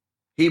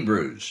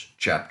Hebrews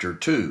chapter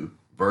 2,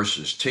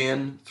 verses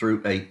 10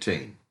 through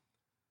 18.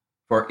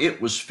 For it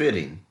was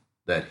fitting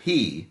that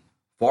he,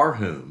 for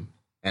whom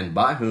and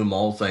by whom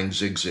all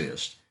things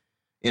exist,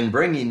 in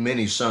bringing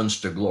many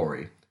sons to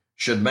glory,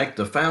 should make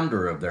the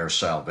founder of their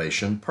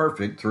salvation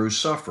perfect through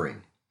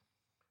suffering.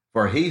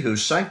 For he who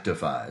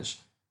sanctifies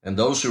and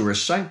those who are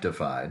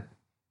sanctified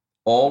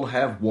all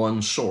have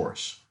one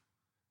source.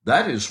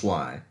 That is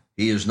why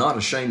he is not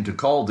ashamed to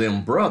call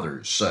them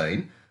brothers,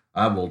 saying,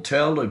 I will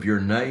tell of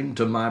your name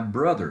to my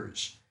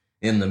brothers.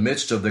 In the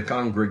midst of the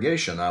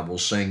congregation I will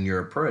sing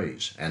your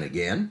praise. And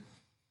again,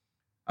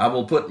 I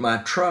will put my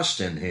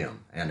trust in him.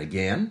 And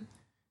again,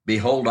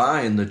 behold,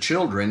 I and the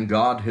children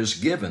God has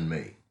given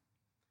me.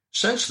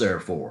 Since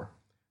therefore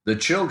the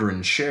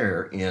children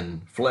share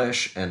in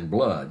flesh and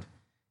blood,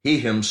 he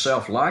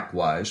himself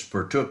likewise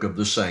partook of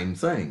the same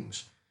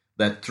things,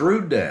 that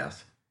through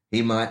death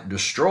he might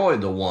destroy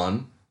the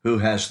one who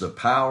has the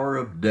power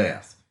of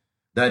death,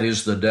 that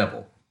is the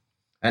devil,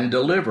 and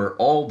deliver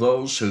all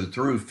those who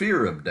through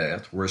fear of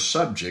death were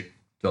subject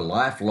to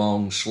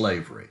lifelong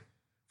slavery.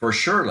 For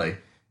surely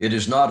it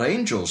is not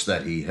angels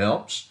that he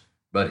helps,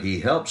 but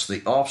he helps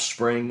the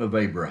offspring of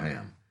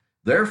Abraham.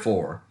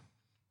 Therefore,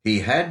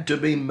 he had to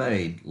be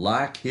made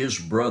like his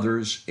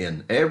brothers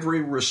in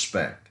every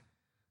respect,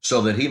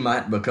 so that he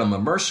might become a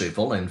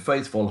merciful and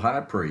faithful high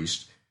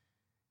priest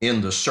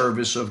in the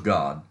service of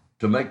God,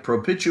 to make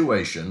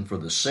propitiation for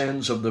the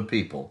sins of the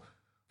people.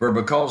 For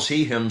because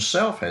he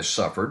himself has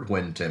suffered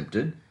when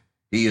tempted,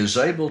 he is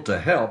able to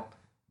help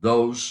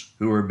those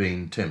who are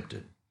being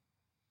tempted.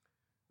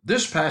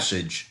 This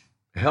passage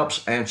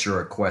helps answer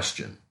a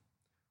question.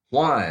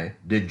 Why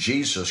did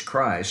Jesus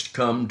Christ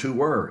come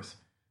to earth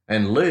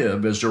and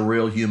live as a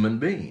real human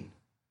being?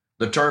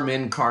 The term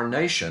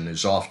incarnation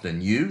is often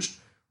used,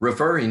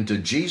 referring to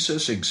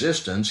Jesus'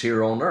 existence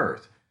here on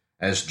earth.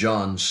 As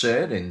John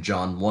said in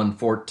John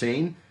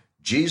 1:14,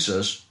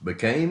 Jesus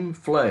became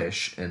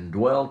flesh and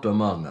dwelt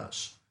among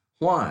us.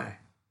 Why?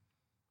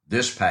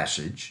 This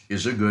passage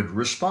is a good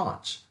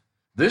response.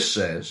 This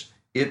says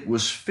it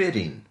was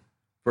fitting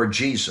for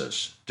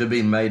Jesus to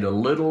be made a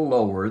little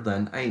lower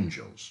than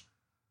angels,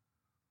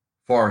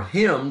 for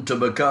him to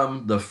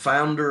become the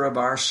founder of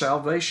our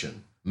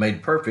salvation,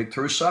 made perfect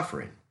through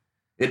suffering.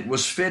 It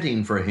was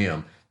fitting for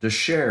him to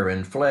share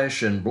in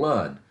flesh and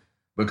blood,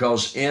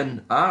 because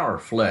in our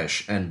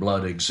flesh and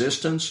blood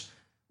existence,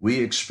 we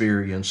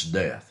experience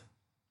death.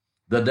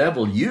 The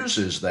devil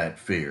uses that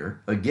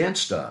fear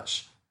against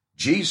us.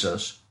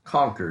 Jesus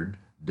conquered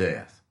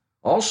death.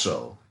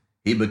 Also,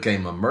 he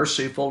became a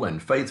merciful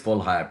and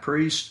faithful high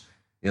priest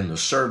in the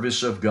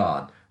service of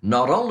God,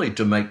 not only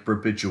to make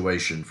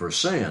propitiation for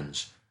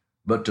sins,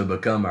 but to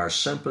become our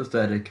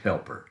sympathetic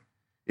helper.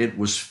 It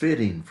was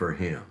fitting for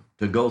him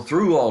to go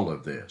through all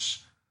of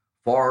this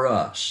for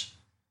us.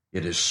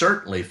 It is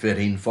certainly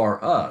fitting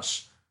for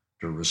us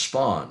to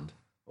respond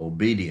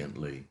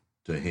obediently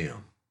to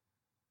him.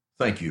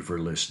 Thank you for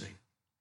listening.